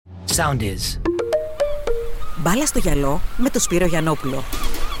sound is. Μπάλα στο γυαλό με το Σπύρο Γιαννόπουλο.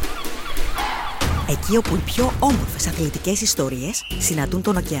 Εκεί όπου οι πιο όμορφες αθλητικές ιστορίες συναντούν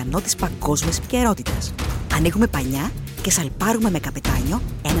τον ωκεανό της παγκόσμιας επικαιρότητας. Ανοίγουμε πανιά και σαλπάρουμε με καπετάνιο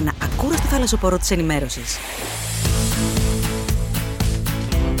έναν ακούραστο θαλασσοπορό της ενημέρωσης.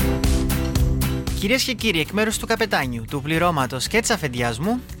 Κυρίες και κύριοι, εκ μέρους του καπετάνιου, του πληρώματος και της αφεντιάς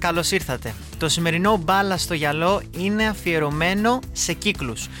μου, καλώς ήρθατε. Το σημερινό μπάλα στο γυαλό είναι αφιερωμένο σε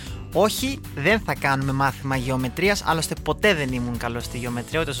κύκλους. Όχι, δεν θα κάνουμε μάθημα γεωμετρίας, άλλωστε ποτέ δεν ήμουν καλός στη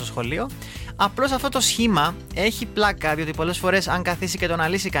γεωμετρία ούτε στο σχολείο. Απλώς αυτό το σχήμα έχει πλάκα, διότι πολλές φορές, αν καθίσει και το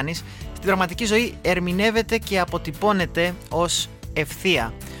αναλύσει κανείς, στην πραγματική ζωή ερμηνεύεται και αποτυπώνεται ως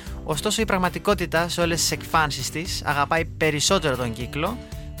ευθεία. Ωστόσο, η πραγματικότητα σε όλες τις εκφάνσεις της αγαπάει περισσότερο τον κύκλο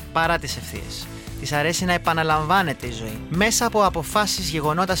παρά τις ευθείες. Της αρέσει να επαναλαμβάνεται η ζωή. Μέσα από αποφάσεις,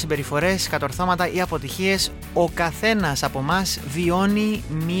 γεγονότα, συμπεριφορές, κατορθώματα ή αποτυχίες, ο καθένας από εμάς βιώνει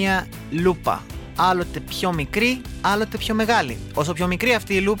μία λούπα. Άλλοτε πιο μικρή, άλλοτε πιο μεγάλη. Όσο πιο μικρή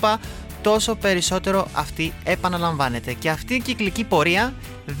αυτή η λούπα, τόσο περισσότερο αυτή επαναλαμβάνεται. Και αυτή η κυκλική πορεία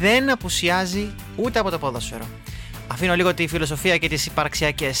δεν απουσιάζει ούτε από το ποδόσφαιρο. Αφήνω λίγο τη φιλοσοφία και τις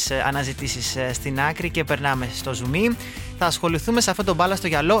υπαρξιακές αναζητήσεις στην άκρη και περνάμε στο ζουμί. Θα ασχοληθούμε σε αυτό το μπάλα στο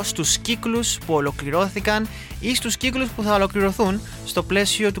γυαλό στους κύκλους που ολοκληρώθηκαν ή στους κύκλους που θα ολοκληρωθούν στο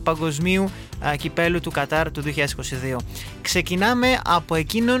πλαίσιο του παγκοσμίου κυπέλου του Κατάρ του 2022. Ξεκινάμε από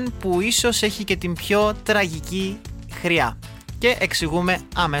εκείνον που ίσως έχει και την πιο τραγική χρειά και εξηγούμε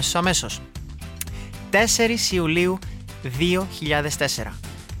αμέσως. 4 Ιουλίου 2004.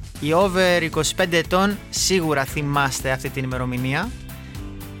 Οι over 25 ετών σίγουρα θυμάστε αυτή την ημερομηνία,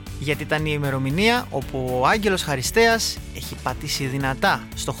 γιατί ήταν η ημερομηνία όπου ο Άγγελος Χαριστέας έχει πατήσει δυνατά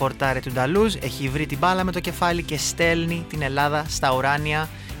στο χορτάρι του Νταλούζ, έχει βρει την μπάλα με το κεφάλι και στέλνει την Ελλάδα στα ουράνια.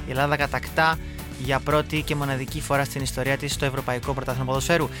 Η Ελλάδα κατακτά για πρώτη και μοναδική φορά στην ιστορία της το Ευρωπαϊκό Πρωτάθλημα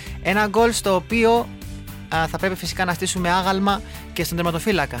Ποδοσφαίρου. Ένα γκολ στο οποίο θα πρέπει φυσικά να στήσουμε άγαλμα και στον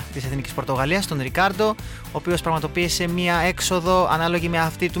τερματοφύλακα της Εθνικής Πορτογαλίας, τον Ρικάρντο, ο οποίος πραγματοποίησε μία έξοδο ανάλογη με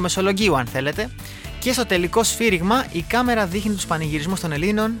αυτή του Μεσολογγίου, αν θέλετε. Και στο τελικό σφύριγμα η κάμερα δείχνει τους πανηγυρισμούς των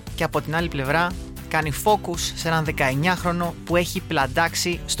Ελλήνων και από την άλλη πλευρά κάνει focus σε έναν 19χρονο που έχει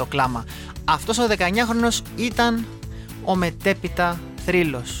πλαντάξει στο κλάμα. Αυτός ο 19χρονος ήταν ο μετέπειτα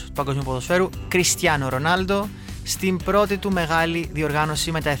θρύλος του παγκοσμίου ποδοσφαίρου, Κριστιάνο Ρονάλντο, στην πρώτη του μεγάλη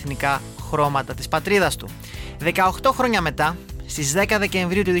διοργάνωση με τα εθνικά χρώματα της πατρίδας του. 18 χρόνια μετά, στις 10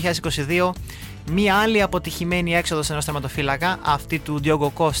 Δεκεμβρίου του 2022, μία άλλη αποτυχημένη έξοδος ενός τερματοφύλακα, αυτή του Ντιόγκο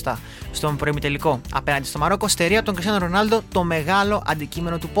Κώστα στον προημιτελικό απέναντι στο Μαρόκο, στερεί από τον Κριστιάνο Ρονάλντο το μεγάλο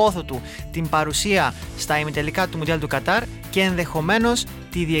αντικείμενο του πόθου του, την παρουσία στα ημιτελικά του Μουντιάλ του Κατάρ και ενδεχομένως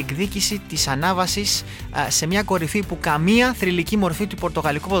τη διεκδίκηση της ανάβασης σε μια κορυφή που καμία θρυλική μορφή του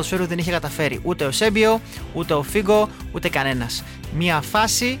πορτογαλικού ποδοσφαίρου δεν είχε καταφέρει. Ούτε ο Σέμπιο, ούτε ο Φίγκο, ούτε κανένας. Μια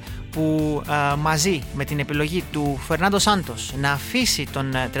φάση που μαζί με την επιλογή του Φερνάντο Σάντος να αφήσει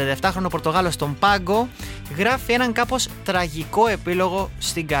τον 37χρονο Πορτογάλο στον πάγκο γράφει έναν κάπως τραγικό επίλογο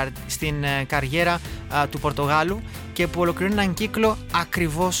στην καριέρα του Πορτογάλου και που ολοκληρώνει έναν κύκλο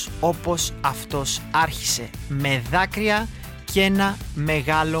ακριβώς όπως αυτός άρχισε, με δάκρυα και ένα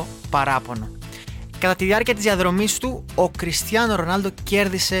μεγάλο παράπονο. Κατά τη διάρκεια της διαδρομής του, ο Κριστιάνο Ρονάλντο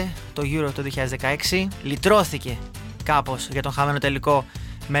κέρδισε το γύρω το 2016, λυτρώθηκε κάπως για τον χαμένο τελικό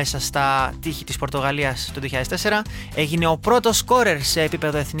μέσα στα τείχη της Πορτογαλίας το 2004, έγινε ο πρώτος σκόρερ σε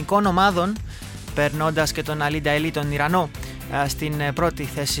επίπεδο εθνικών ομάδων, περνώντας και τον Αλίντα Ελί, τον Ιρανό, στην πρώτη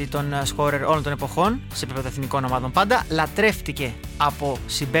θέση των σκόρερ όλων των εποχών, σε επίπεδο εθνικών ομάδων πάντα. Λατρεύτηκε από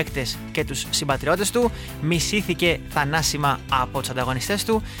συμπαίκτες και τους συμπατριώτες του, μισήθηκε θανάσιμα από τους ανταγωνιστές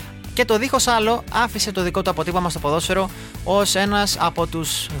του και το δίχως άλλο άφησε το δικό του αποτύπωμα στο ποδόσφαιρο ως ένας από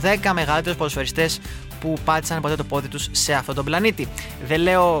τους 10 μεγαλύτερους ποδοσφαιριστές που πάτησαν ποτέ το πόδι τους σε αυτόν τον πλανήτη. Δεν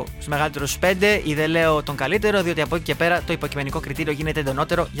λέω τους μεγαλύτερους 5 ή δεν λέω τον καλύτερο, διότι από εκεί και πέρα το υποκειμενικό κριτήριο γίνεται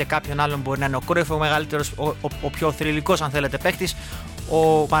εντονότερο. Για κάποιον άλλον μπορεί να είναι ο Κρούιφ, ο μεγαλύτερος, ο πιο θρυλικός, αν θέλετε, παίκτης,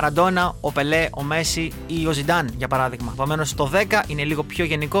 ο Μαραντόνα, ο Πελέ, ο Μέση ή ο Ζιντάν, για παράδειγμα. Επομένως, το 10 είναι λίγο πιο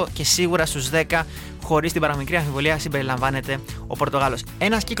γενικό και σίγουρα στους 10, χωρίς την παραμικρή αμφιβολία, συμπεριλαμβάνεται ο Πορτογάλος.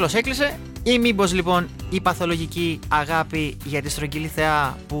 Ένας κύκλος έκλεισε, ή μήπως λοιπόν η παθολογική αγάπη για τη στρογγυλή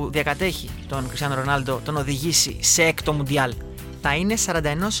θεά που διακατέχει τον Κριστιάνο Ρονάλντο τον οδηγήσει σε έκτο Μουντιάλ? Θα είναι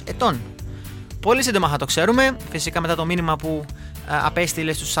 41 ετών. Πολύ σύντομα θα το ξέρουμε, φυσικά μετά το μήνυμα που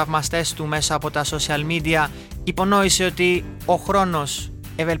απέστειλε στους θαυμαστές του μέσα από τα social media, υπονόησε ότι ο χρόνος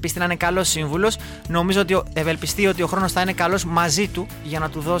ευελπιστεί να είναι καλός σύμβουλος. Νομίζω ότι ευελπιστεί ότι ο χρόνος θα είναι καλός μαζί του για να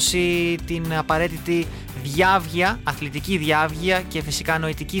του δώσει την απαραίτητη διάβγεια, αθλητική διάβγεια και φυσικά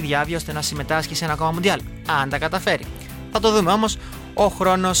νοητική διάβγεια ώστε να συμμετάσχει σε ένα ακόμα Μουντιάλ. Αν τα καταφέρει. Θα το δούμε όμως, ο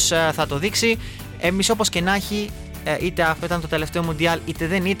χρόνος θα το δείξει. Εμείς όπως και να έχει είτε αυτό ήταν το τελευταίο Μουντιάλ, είτε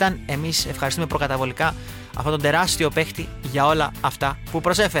δεν ήταν. Εμείς ευχαριστούμε προκαταβολικά αυτόν τον τεράστιο παίχτη για όλα αυτά που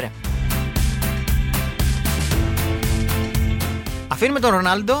προσέφερε. Αφήνουμε τον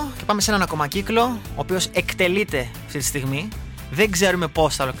Ρονάλντο και πάμε σε έναν ακόμα κύκλο, ο οποίος εκτελείται αυτή τη στιγμή. Δεν ξέρουμε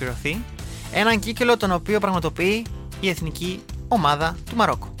πώς θα ολοκληρωθεί. Έναν κύκλο τον οποίο πραγματοποιεί η Εθνική Ομάδα του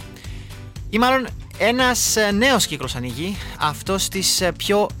Μαρόκο. Ή μάλλον ένας νέος κύκλος ανοίγει, αυτός της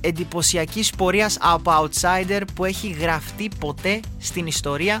πιο εντυπωσιακής πορείας από outsider που έχει γραφτεί ποτέ στην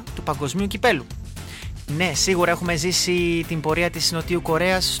ιστορία του παγκοσμίου κυπέλου. Ναι, σίγουρα έχουμε ζήσει την πορεία της Νοτιού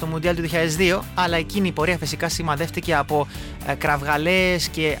Κορέας στο Μουντιάλ του 2002, αλλά εκείνη η πορεία φυσικά σημαδεύτηκε από κραυγαλαίες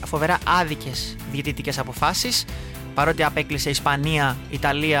και φοβερά άδικες διαιτητικές αποφάσεις. Παρότι απέκλεισε Ισπανία,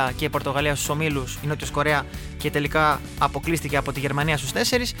 Ιταλία και Πορτογαλία στους ομίλους, η Νότιος Κορέα και τελικά αποκλείστηκε από τη Γερμανία στους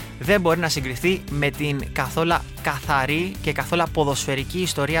 4, δεν μπορεί να συγκριθεί με την καθόλου καθαρή και καθόλου ποδοσφαιρική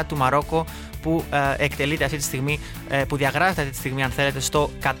ιστορία του Μαρόκο που εκτελείται αυτή τη στιγμή, που διαγράφεται αυτή τη στιγμή, αν θέλετε,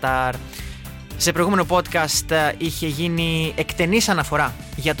 στο Κατάρ. Σε προηγούμενο podcast είχε γίνει εκτενής αναφορά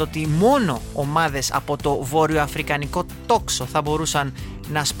για το ότι μόνο ομάδες από το βορειοαφρικανικό τόξο θα μπορούσαν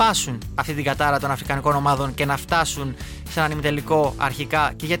να σπάσουν αυτή την κατάρα των αφρικανικών ομάδων και να φτάσουν σε έναν ημιτελικό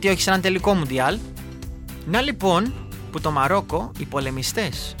αρχικά, και γιατί όχι σε έναν τελικό Μουντιάλ. Να λοιπόν που το Μαρόκο, οι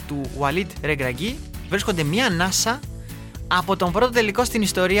πολεμιστές του Walid Regragui, βρίσκονται μία ανάσα από τον πρώτο τελικό στην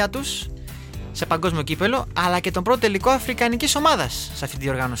ιστορία τους σε παγκόσμιο κύπελο, αλλά και τον πρώτο τελικό αφρικανικής ομάδας σε αυτή τη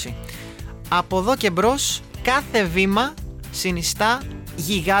διοργάνωση. Από εδώ και μπρος, κάθε βήμα συνιστά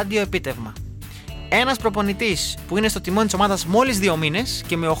γιγάντιο επίτευγμα. Ένας προπονητής που είναι στο τιμόνι της ομάδας μόλις 2 μήνες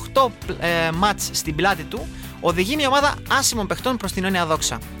και με 8 μάτς στην πλάτη του, οδηγεί μια ομάδα άσημων παιχτών προς την αιώνια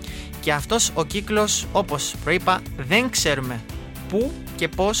δόξα. Και αυτός ο κύκλος, όπως προείπα, δεν ξέρουμε πού και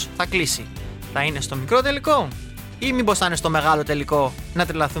πώς θα κλείσει. Θα είναι στο μικρό τελικό ή μήπως θα είναι στο μεγάλο τελικό, να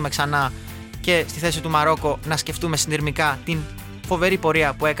τρελαθούμε ξανά και στη θέση του Μαρόκο να σκεφτούμε συνειρμικά την φοβερή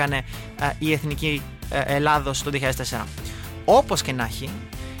πορεία που έκανε η Εθνική Ελλάδος το 2004. Όπως και να έχει,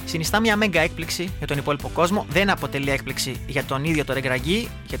 συνιστά μια μέγα έκπληξη για τον υπόλοιπο κόσμο. Δεν αποτελεί έκπληξη για τον ίδιο τον Regragui,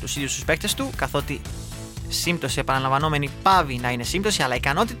 για τους ίδιους τους παίκτες του, καθότι σύμπτωση επαναλαμβανόμενη πάβει να είναι σύμπτωση, αλλά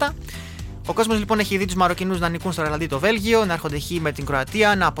ικανότητα. Ο κόσμος λοιπόν έχει δει τους Μαροκινούς να νικούν στο Ρελαντί το Βέλγιο, να έρχονται χ με την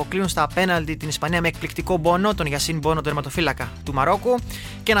Κροατία, να αποκλείουν στα πέναλτι την Ισπανία με εκπληκτικό Μπόνο, τον Γιασίν Μπόνο, τον τερματοφύλακα του Μαρόκου,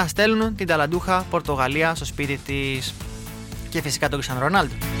 και να στέλνουν την ταλαντούχα Πορτογαλία στο σπίτι της. Και φυσικά τον Κριστιάνο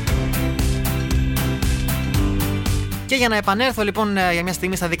Ρονάλντο. Και για να επανέλθω λοιπόν για μια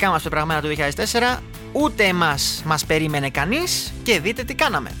στιγμή στα δικά μας πεπραγμένα του 2004, ούτε εμάς μας περίμενε κανείς και δείτε τι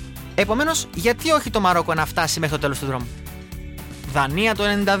κάναμε. Επομένως, γιατί όχι το Μαρόκο να φτάσει μέχρι το τέλος του δρόμου? Δανία το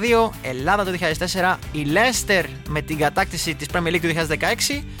 1992, Ελλάδα το 2004, η Λέστερ με την κατάκτηση της Premier League του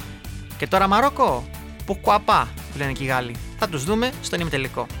 2016 και τώρα Μαρόκο, που κουαπά που λένε και οι Γάλλοι. Θα τους δούμε στον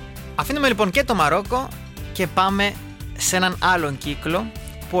ημιτελικό. Αφήνουμε λοιπόν και το Μαρόκο και πάμε σε έναν άλλον κύκλο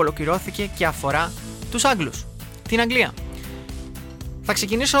που ολοκληρώθηκε και αφορά τους Άγγλους, την Αγγλία. Θα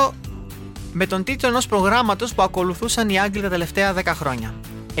ξεκινήσω με τον τίτλο ενός προγράμματος που ακολουθούσαν οι Άγγλοι τα τελευταία 10 χρόνια.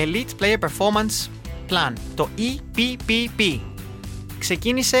 Elite Player Performance Plan, το EPPP.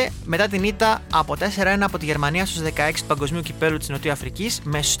 Ξεκίνησε μετά την ήττα από 4-1 από τη Γερμανία στους 16 του Παγκοσμίου Κυπέλου της Νοτιού Αφρικής,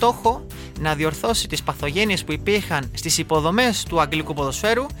 με στόχο να διορθώσει τις παθογένειες που υπήρχαν στις υποδομές του αγγλικού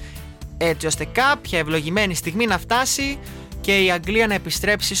ποδοσφαίρου, έτσι ώστε κάποια ευλογημένη στιγμή να φτάσει και η Αγγλία να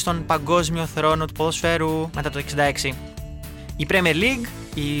επιστρέψει στον παγκόσμιο θρόνο του ποδοσφαίρου μετά το 1966. Η Premier League,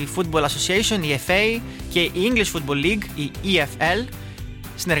 η Football Association, η FA και η English Football League, η EFL,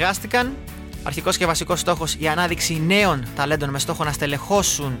 συνεργάστηκαν. Αρχικός και βασικός στόχος η ανάδειξη νέων ταλέντων με στόχο να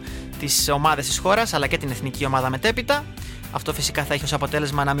στελεχώσουν τις ομάδες της χώρας αλλά και την εθνική ομάδα μετέπειτα. Αυτό φυσικά θα έχει ως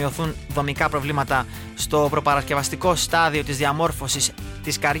αποτέλεσμα να μειωθούν δομικά προβλήματα στο προπαρασκευαστικό στάδιο της διαμόρφωσης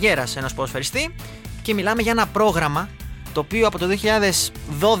της καριέρας ενός ποδοσφαιριστή, και μιλάμε για ένα πρόγραμμα το οποίο από το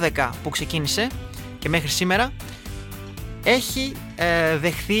 2012 που ξεκίνησε και μέχρι σήμερα έχει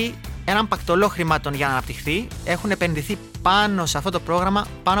δεχθεί έναν πακτολό χρημάτων για να αναπτυχθεί. Έχουν επενδυθεί πάνω σε αυτό το πρόγραμμα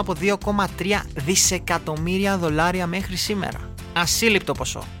πάνω από 2,3 δισεκατομμύρια δολάρια μέχρι σήμερα. Ασύλληπτο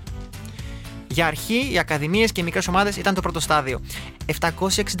ποσό. Για αρχή, οι ακαδημίες και οι μικρές ομάδες ήταν το πρώτο στάδιο.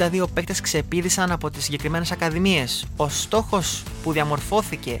 762 παίκτες ξεπήδησαν από τις συγκεκριμένες ακαδημίες. Ο στόχος που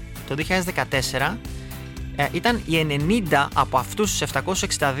διαμορφώθηκε το 2014 ήταν οι 90 από αυτούς τους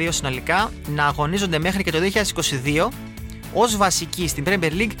 762 συνολικά να αγωνίζονται μέχρι και το 2022 ως βασικοί στην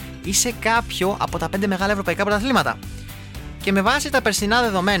Premier League ή σε κάποιο από τα 5 μεγάλα ευρωπαϊκά πρωταθλήματα. Και με βάση τα περσινά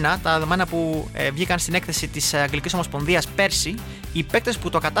δεδομένα, τα δεδομένα που βγήκαν στην έκθεση της Αγγλικής Ομοσπονδίας πέρσι, οι παίκτες που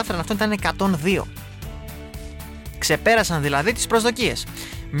το κατάφεραν αυτό ήταν 102. Ξεπέρασαν δηλαδή τις προσδοκίες.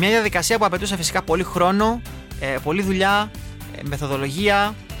 Μια διαδικασία που απαιτούσε φυσικά πολύ χρόνο, πολλή δουλειά,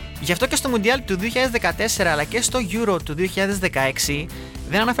 μεθοδολογία, Γι' αυτό και στο Μουντιάλ του 2014 αλλά και στο γύρω του 2016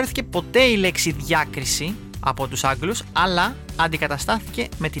 δεν αναφέρθηκε ποτέ η λέξη διάκριση από τους Άγγλους, αλλά αντικαταστάθηκε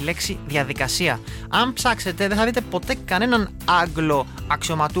με τη λέξη διαδικασία. Αν ψάξετε, δεν θα δείτε ποτέ κανέναν Άγγλο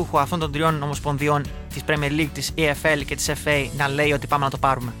αξιωματούχο αυτών των τριών ομοσπονδιών, της Premier League, της EFL και της FA, να λέει ότι πάμε να το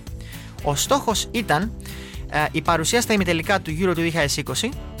πάρουμε. Ο στόχος ήταν η παρουσία στα ημιτελικά του Euro του 2020,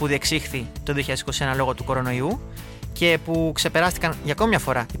 που διεξήχθη το 2021 λόγω του κορονοϊού και που ξεπεράστηκαν για ακόμη μια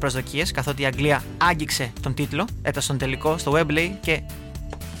φορά οι προσδοκίες, καθότι η Αγγλία άγγιξε τον τίτλο, έφτασε στον τελικό στο Wembley και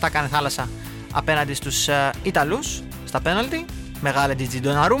τα έκανε θάλασσα απέναντι στους Ιταλούς στα πέναλτι, μεγάλη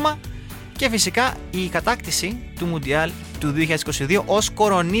Ντοναρούμα, και φυσικά η κατάκτηση του Μουντιάλ του 2022 ως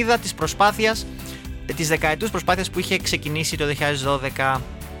κορονίδα της προσπάθειας, της δεκαετούς προσπάθειας που είχε ξεκινήσει το 2012.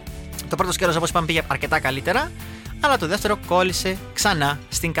 Το πρώτο σκέλος, όπως είπαμε, πήγε αρκετά καλύτερα, αλλά το δεύτερο κόλλησε ξανά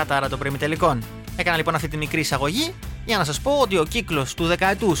στην κατάρα των προημιτελικών. Έκανα λοιπόν αυτή τη μικρή εισαγωγή για να σας πω ότι ο κύκλος του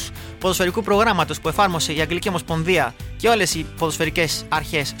δεκαετούς ποδοσφαιρικού προγράμματος που εφάρμοσε η Αγγλική Ομοσπονδία και όλες οι ποδοσφαιρικές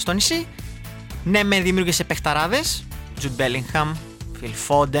αρχές στο νησί, ναι, με δημιούργησε παιχταράδες, Τζουντ Μπέλιγχαμ, Φιλ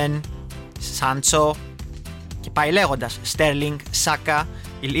Φόντεν, Σάντσο και πάει λέγοντας, Στέρλινγκ, Σάκα,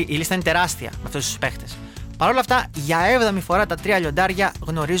 η λίστα είναι τεράστια με αυτούς τους παίχτες. Παρ' όλα αυτά, για 7η φορά τα τρία λιοντάρια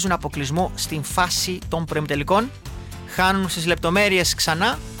γνωρίζουν αποκλεισμό στην φάση των προημιτελικών, χάνουν στις λεπτομέρειες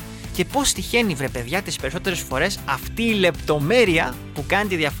ξανά. Και πώς τυχαίνει, βρε παιδιά, τις περισσότερες φορές αυτή η λεπτομέρεια που κάνει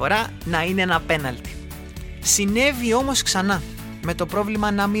τη διαφορά να είναι ένα πέναλτι. Συνέβη όμως ξανά, με το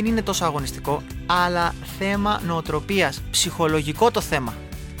πρόβλημα να μην είναι τόσο αγωνιστικό, αλλά θέμα νοοτροπίας, ψυχολογικό το θέμα.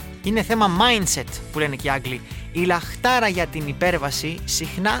 Είναι θέμα mindset που λένε και οι Άγγλοι. Η λαχτάρα για την υπέρβαση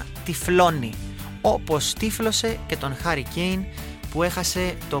συχνά τυφλώνει, όπως τύφλωσε και τον Χάρι Κέιν που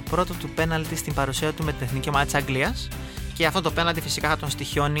έχασε το πρώτο του πέναλτι στην παρουσία του με την εθνική ομάδα της Αγγλίας. Και αυτό το πέναλτι φυσικά θα τον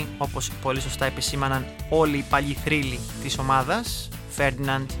στοιχιώνει, όπως πολύ σωστά επισήμαναν όλοι οι παλιοί θρύλοι της ομάδας,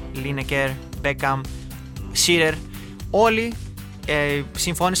 Φέρντιναντ, Λίνεκερ, Μπέκαμ, Σίρερ, όλοι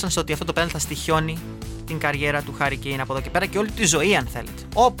συμφώνησαν στο ότι αυτό το πέναλτι θα στοιχιώνει την καριέρα του Χάρι Κέιν από εδώ και πέρα και όλη τη ζωή, αν θέλετε.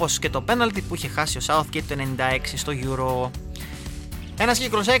 Όπως και το πέναλτι που είχε χάσει ο Southgate το 96 στο Γύρω. Ένας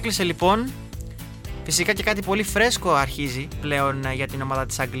κύκλος έκλεισε λοιπόν. Φυσικά και κάτι πολύ φρέσκο αρχίζει πλέον για την ομάδα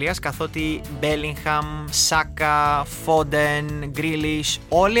της Αγγλίας, καθότι Μπέλιγχαμ, Σάκα, Φόντεν, Γκρίλις,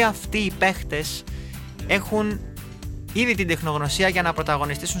 όλοι αυτοί οι παίχτες έχουν ήδη την τεχνογνωσία για να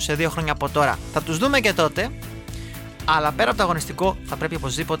πρωταγωνιστήσουν σε 2 χρόνια από τώρα. Θα τους δούμε και τότε, αλλά πέρα από το αγωνιστικό θα πρέπει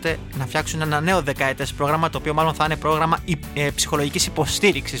οπωσδήποτε να φτιάξουν ένα νέο δεκαετές πρόγραμμα, το οποίο μάλλον θα είναι πρόγραμμα ψυχολογικής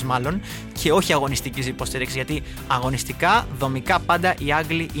υποστήριξης μάλλον και όχι αγωνιστικής υποστήριξης, γιατί αγωνιστικά, δομικά πάντα οι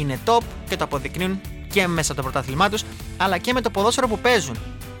Άγγλοι είναι top και το αποδεικνύουν και μέσα από το πρωτάθλημά τους, αλλά και με το ποδόσφαιρο που παίζουν,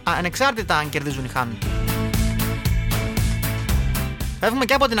 ανεξάρτητα αν κερδίζουν ή χάνουν. Φεύγουμε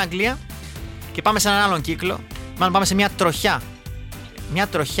και από την Αγγλία και πάμε σε έναν άλλον κύκλο, μάλλον πάμε σε μια τροχιά. Μια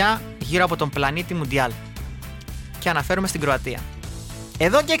τροχιά γύρω από τον πλανήτη Μουντιάλ. Και αναφέρομαι στην Κροατία.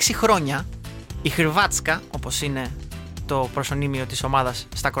 Εδώ και 6 χρόνια η Hrvatska, όπως είναι το προσωνύμιο της ομάδας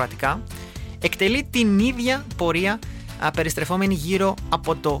στα κροατικά, εκτελεί την ίδια πορεία περιστρεφόμενη γύρω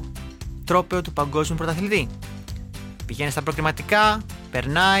από το τρόπαιο του παγκόσμιου πρωταθλητή. Πηγαίνει στα προκριματικά,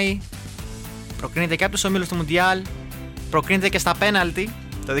 περνάει, προκρίνεται και από τους ομίλους του Μουντιάλ, προκρίνεται και στα πέναλτι.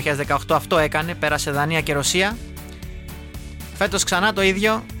 Το 2018 αυτό έκανε, πέρασε Δανία και Ρωσία. Φέτος ξανά το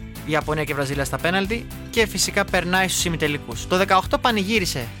ίδιο, Ιαπωνία και Βραζίλια στα πέναλτι και φυσικά περνάει στους ημιτελικούς. Το 2018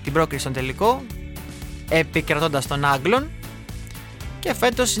 πανηγύρισε την πρόκριση στον τελικό, επικρατώντας τον Άγγλων, και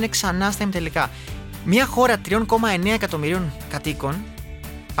φέτος είναι ξανά στα ημιτελικά. Μια χώρα 3,9 εκατομμυρίων κατοίκων,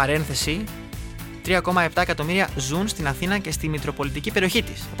 παρένθεση, 3,7 εκατομμύρια ζουν στην Αθήνα και στη μητροπολιτική περιοχή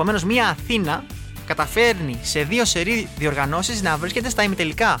της. Επομένως, μια Αθήνα καταφέρνει σε 2 σερί διοργανώσεις να βρίσκεται στα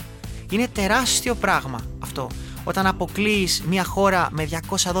ημιτελικά. Είναι τεράστιο πράγμα αυτό. Όταν αποκλείεις μια χώρα με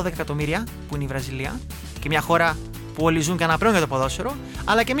 212 εκατομμύρια, που είναι η Βραζιλία, και μια χώρα που όλοι ζουν και αναπλέον για το ποδόσφαιρο,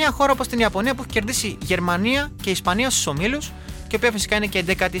 αλλά και μια χώρα όπως την Ιαπωνία που έχει κερδίσει Γερμανία και Ισπανία στους ομίλους, και η οποία φυσικά είναι και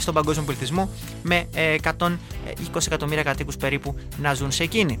 11η στον παγκόσμιο πληθυσμό, με 120 εκατομμύρια κατοίκους περίπου να ζουν σε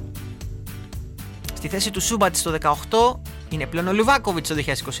εκείνη. Στη θέση του Σούμπατς το 2018 είναι πλέον ο Λιβάκοβιτς το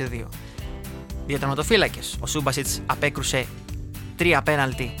 2022. 2 τερματοφύλακες. Ο Σούμπασιτς απέκρουσε 3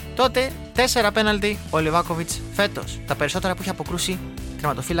 πέναλτι τότε, 4 πέναλτι ο Λιβάκοβιτς φέτος. Τα περισσότερα που είχε αποκρούσει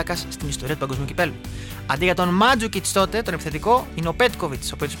τερματοφύλακας στην ιστορία του παγκοσμίου κυπέλλου. Αντί για τον Μάντζουκιτς τότε, τον επιθετικό, είναι ο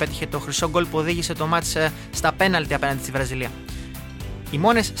Πέτκοβιτς, ο οποίος πέτυχε το χρυσό γκολ που οδήγησε το μάτς στα πέναλτι απέναντι στη Βραζιλία. Οι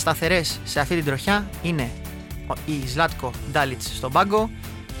μόνες σταθερές σε αυτή την τροχιά είναι η Ζλάτκο Ντάλιτς στον πάγκο,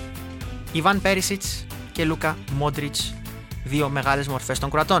 Ιβάν Πέρισιτς και Λούκα Μόντριτς, 2 μεγάλες μορφές των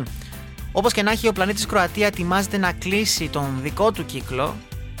Κροατών. Όπως και να έχει, ο πλανήτης Κροατία ετοιμάζεται να κλείσει τον δικό του κύκλο,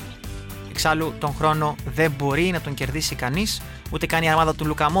 Εξάλλου τον χρόνο δεν μπορεί να τον κερδίσει κανείς, ούτε καν η αρμάδα του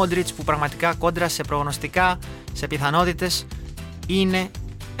Λούκα Μόντριτς, που πραγματικά κόντρα σε προγνωστικά, σε πιθανότητες, είναι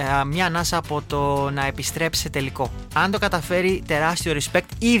μια ανάσα από το να επιστρέψει σε τελικό. Αν το καταφέρει, τεράστιο respect,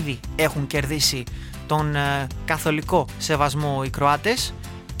 ήδη έχουν κερδίσει τον καθολικό σεβασμό οι Κροάτες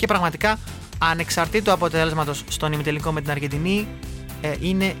και πραγματικά ανεξαρτήτου αποτελέσματος στον ημιτελικό με την Αργεντινή,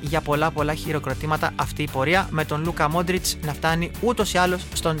 είναι για πολλά χειροκροτήματα αυτή η πορεία, με τον Λούκα Μόντριτς να φτάνει ούτως ή άλλως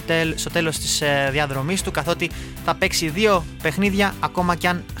στο τέλος της διαδρομής του, καθότι θα παίξει 2 παιχνίδια ακόμα κι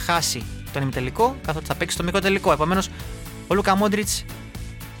αν χάσει τον ημιτελικό, καθότι θα παίξει το μικρό τελικό. Επομένως, ο Λούκα Μόντριτς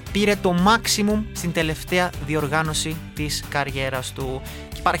πήρε το maximum στην τελευταία διοργάνωση της καριέρας του.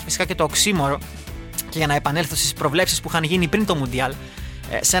 Και υπάρχει φυσικά και το οξύμορο, και για να επανέλθω στις προβλέψεις που είχαν γίνει πριν το Μουντιάλ,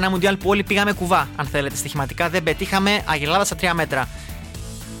 σε ένα Μουντιάλ που όλοι πήγαμε κουβά, αν θέλετε, στοιχηματικά δεν πετύχαμε αγελάδα στα 3 μέτρα.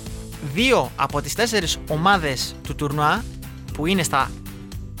 2 από τις 4 ομάδες του τουρνουά που είναι στα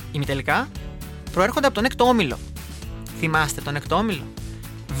ημιτελικά προέρχονται από τον έκτο όμιλο. Θυμάστε τον έκτο όμιλο?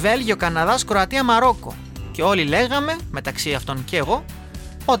 Βέλγιο, Καναδάς, Κροατία, Μαρόκο. Και όλοι λέγαμε, μεταξύ αυτών και εγώ,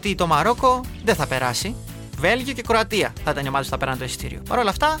 ότι το Μαρόκο δεν θα περάσει. Βέλγιο και Κροατία θα ήταν οι ομάδες που θα πέραν το εισιτήριο. Παρ' όλα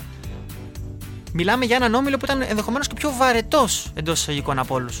αυτά, μιλάμε για έναν όμιλο που ήταν ενδεχομένως και πιο βαρετός εντός εισαγωγικών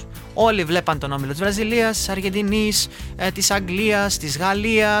από όλους. Όλοι βλέπαν τον όμιλο της Βραζιλίας, της Αργεντινής, της Αγγλίας, της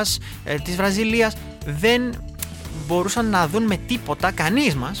Γαλλίας, της Βραζιλίας. Δεν μπορούσαν να δουν με τίποτα,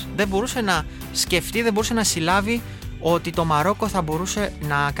 κανείς μας δεν μπορούσε να σκεφτεί, δεν μπορούσε να συλλάβει ότι το Μαρόκο θα μπορούσε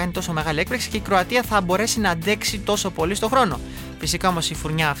να κάνει τόσο μεγάλη έκπληξη και η Κροατία θα μπορέσει να αντέξει τόσο πολύ στον χρόνο. Φυσικά όμως η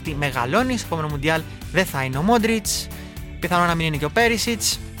φουρνιά αυτή μεγαλώνει. Στο επόμενο Μουντιάλ δεν θα είναι ο Μόντριτς, πιθανόν να μην είναι και ο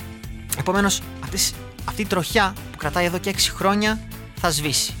Πέρισιτς. Επομένως, αυτή η τροχιά που κρατάει εδώ και 6 χρόνια θα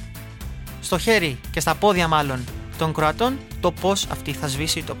σβήσει. Στο χέρι και στα πόδια μάλλον των Κροατών το πώς αυτή θα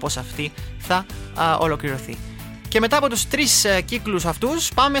σβήσει, το πώς αυτή θα ολοκληρωθεί. Και μετά από τους 3 κύκλους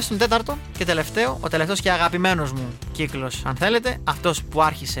αυτούς πάμε στον 4ο και τελευταίο, ο τελευταίος και αγαπημένος μου κύκλος, αν θέλετε, αυτός που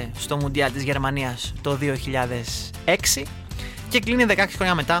άρχισε στο Μουντιάλ της Γερμανίας το 2006 και κλείνει 16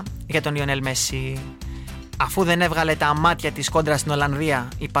 χρόνια μετά για τον Λιονέλ Μέση. Αφού δεν έβγαλε τα μάτια της κόντρα στην Ολλανδία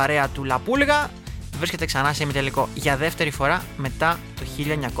η παρέα του Λαπούλγα, βρίσκεται ξανά σε ημιτελικό για δεύτερη φορά μετά το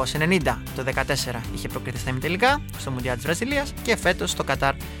 1990. Το 2014 είχε προκριθεί στα ημιτελικά στο Μουντιάλ της Βραζιλίας και φέτος στο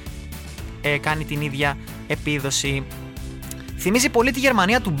Κατάρ κάνει την ίδια επίδοση. Θυμίζει πολύ τη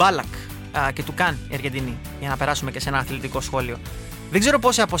Γερμανία του Μπάλακ και του Καν η Αργεντινή, για να περάσουμε και σε ένα αθλητικό σχόλιο. Δεν ξέρω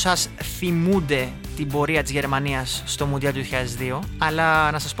πόσοι από εσάς θυμούνται την πορεία της Γερμανίας στο Μουντιάλ του 2002,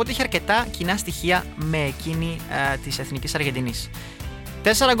 αλλά να σας πω ότι είχε αρκετά κοινά στοιχεία με εκείνη της Εθνικής Αργεντινής. 4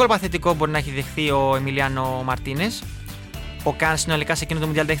 γκολ παθητικό μπορεί να έχει δεχθεί ο Εμιλιάνο Μαρτίνες. Ο Καν συνολικά σε εκείνο το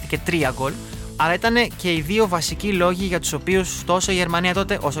Μουντιάλ δέχτηκε 3 γκολ. Αλλά ήταν και οι 2 βασικοί λόγοι για τους οποίους τόσο η Γερμανία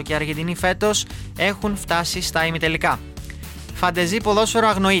τότε όσο και η Αργεντινή φέτος έχουν φτάσει στα ημιτελικά. Φαντεζή ποδόσφαιρο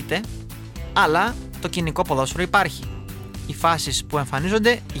αγνοείται, αλλά το κοινικό ποδόσφαιρο υπάρχει. Οι φάσεις που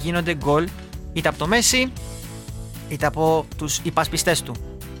εμφανίζονται γίνονται γκολ είτε από το Μέση, είτε από τους υπασπιστές του.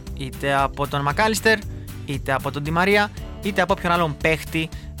 Είτε από τον Μακάλιστερ, είτε από τον Ντι Μαρία, είτε από όποιον άλλον παίχτη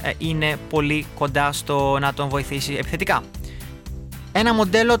είναι πολύ κοντά στο να τον βοηθήσει επιθετικά. Ένα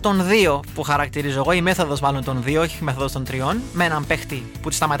μοντέλο των 2 που χαρακτηρίζω εγώ, η μέθοδος μάλλον των 2, όχι η μέθοδος των 3, με έναν παίχτη που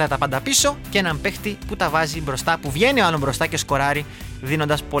τη σταματάει τα πάντα πίσω και έναν παίχτη που τα βάζει μπροστά, που βγαίνει ο άλλον μπροστά και σκοράρει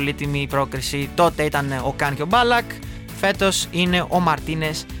δίνοντας πολύτιμη πρόκριση. Τότε ήταν ο Καν και ο Μπάλακ, φέτος είναι ο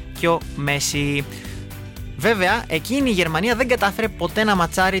Μαρτίνες και ο Μέση. Βέβαια, εκείνη η Γερμανία δεν κατάφερε ποτέ να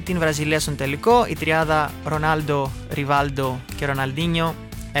ματσάρει την Βραζιλία στον τελικό. Η τριάδα Ρονάλντο, Ριβάλντο και Ροναλντίνιο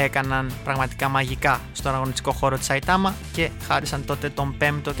έκαναν πραγματικά μαγικά στον αγωνιστικό χώρο της Σαϊτάμα και χάρισαν τότε τον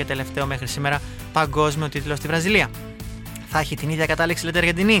 5ο και τελευταίο μέχρι σήμερα παγκόσμιο τίτλο στη Βραζιλία. Θα έχει την ίδια κατάληξη, λέτε,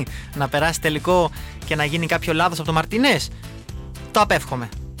 Αργεντινή, να περάσει τελικό και να γίνει κάποιο λάθος από τον Μαρτίνες? Το απέφχομαι.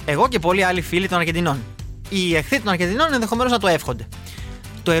 Εγώ και πολλοί άλλοι φίλοι των Αργεντινών. Οι εχθροί των Αργεντινών ενδεχομένως να το εύχονται.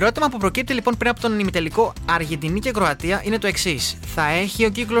 Το ερώτημα που προκύπτει λοιπόν πριν από τον ημιτελικό Αργεντινή και Κροατία είναι το εξής. Θα έχει ο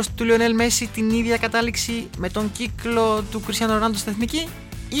κύκλος του Λιονέλ Μέση την ίδια κατάληξη με τον κύκλο του Κριστιάνο Ρονάλντο στην Εθνική,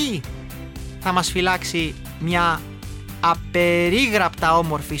 ή θα μας φυλάξει μια απερίγραπτα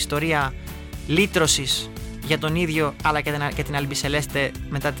όμορφη ιστορία λύτρωσης για τον ίδιο αλλά και την Αλμπισελέστε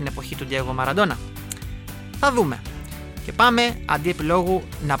μετά την εποχή του Ντιέγκο Μαραντόνα? Θα δούμε. Και πάμε αντί επιλόγου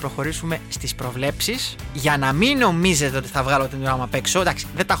να προχωρήσουμε στις προβλέψεις, για να μην νομίζετε ότι θα βγάλω την ώρα απ' έξω. Εντάξει,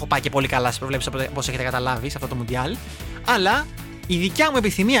 δεν τα έχω πάει και πολύ καλά στις προβλέψεις όπως έχετε καταλάβει σε αυτό το Μουντιάλ, αλλά η δικιά μου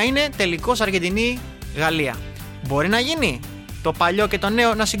επιθυμία είναι τελικός Αργεντινή-Γαλλία. Μπορεί να γίνει το παλιό και το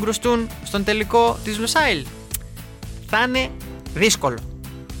νέο να συγκρουστούν στον τελικό της Λουσάιλ? Θα είναι δύσκολο.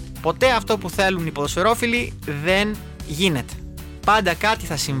 Ποτέ αυτό που θέλουν οι ποδοσφαιρόφιλοι δεν γίνεται. Πάντα κάτι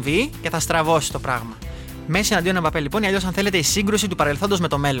θα συμβεί και θα στραβώσει το πράγμα. Μέση αντίον Εμπαπέ λοιπόν, ή αλλιώς αν θέλετε η σύγκρουση του παρελθόντος με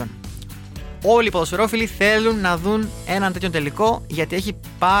το μέλλον. όλοι οι ποδοσφαιρόφιλοι θέλουν να δουν έναν τέτοιο τελικό, γιατί έχει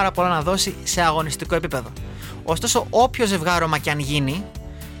πάρα πολλά να δώσει σε αγωνιστικό επίπεδο. Ωστόσο, όποιο ζευγάρωμα και αν γίνει,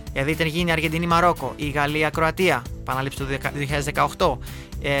 δηλαδή είτε γίνει Αργεντινή-Μαρόκο ή Γαλλία-Κροατία, επαναλήψη του 2018,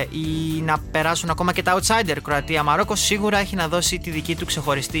 ή να περάσουν ακόμα και τα outsider Κροατία-Μαρόκο, σίγουρα έχει να δώσει τη δική του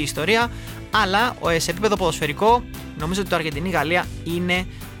ξεχωριστή ιστορία. Αλλά σε επίπεδο ποδοσφαιρικό, νομίζω ότι το Αργεντινή-Γαλλία είναι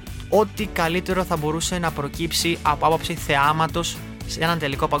ό,τι καλύτερο θα μπορούσε να προκύψει από άποψη θεάματος σε έναν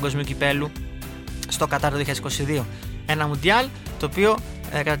τελικό παγκοσμίου κυπέλου στο Κατάρ το 2022. Ένα Μουντιάλ το οποίο,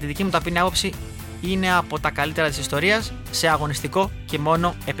 κατά τη δική μου ταπεινή άποψη, είναι από τα καλύτερα της ιστορίας σε αγωνιστικό και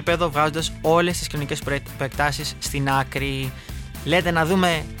μόνο επίπεδο, βγάζοντας όλες τις κοινωνικές προεκτάσεις στην άκρη. Λέτε να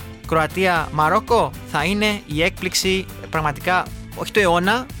δούμε Κροατία-Μαρόκο, θα είναι η έκπληξη πραγματικά, όχι του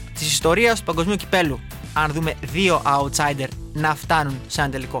αιώνα, της ιστορίας του παγκοσμίου κυπέλου. Αν δούμε δύο outsider να φτάνουν σε ένα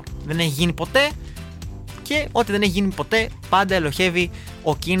τελικό. Δεν έχει γίνει ποτέ, και ό,τι δεν έχει γίνει ποτέ πάντα ελοχεύει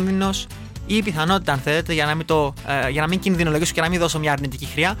ο κίνδυνος ή η πιθανότητα, αν θέλετε, για να μην κινδυνολογήσω και να μην δώσω μια αρνητική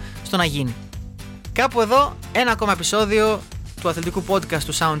χρειά στο να γίνει. Κάπου εδώ ένα ακόμα επεισόδιο του αθλητικού podcast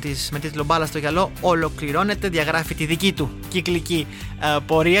του Soundis με τίτλο «Μπάλα στο γυαλό» ολοκληρώνεται, διαγράφει τη δική του κυκλική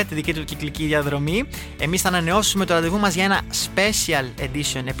πορεία, τη δική του κυκλική διαδρομή. Εμείς θα ανανεώσουμε το ραντεβού μας για ένα special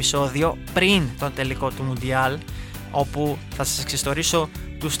edition επεισόδιο πριν τον τελικό του Μουντιάλ, όπου θα σας εξιστορήσω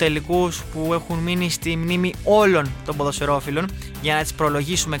τους τελικούς που έχουν μείνει στη μνήμη όλων των ποδοσφαιρόφιλων, για να έτσι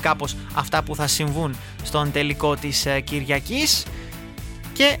προλογίσουμε κάπως αυτά που θα συμβούν στον τελικό της Κυριακής.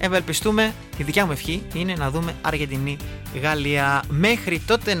 Και ευελπιστούμε, η δικιά μου ευχή είναι να δούμε Αργεντινή-Γαλλία. Μέχρι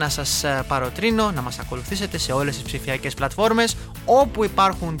τότε να σας παροτρύνω να μας ακολουθήσετε σε όλες τις ψηφιακές πλατφόρμες όπου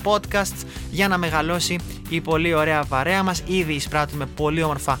υπάρχουν podcasts, για να μεγαλώσει η πολύ ωραία παρέα μας. Ήδη εισπράττουμε πολύ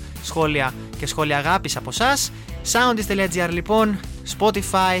όμορφα σχόλια και σχόλια αγάπης από εσάς. Soundis.gr λοιπόν,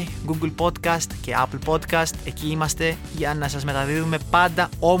 Spotify, Google Podcast και Apple Podcast. Εκεί είμαστε για να σας μεταδίδουμε πάντα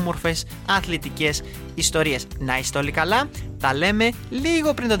όμορφες αθλητικές ιστορίες. Να είστε όλοι καλά, τα λέμε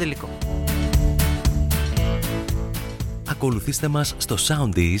λίγο πριν το τελικό. Ακολουθήστε μας στο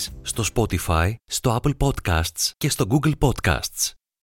Soundis, στο Spotify, στο Apple Podcasts και στο Google Podcasts.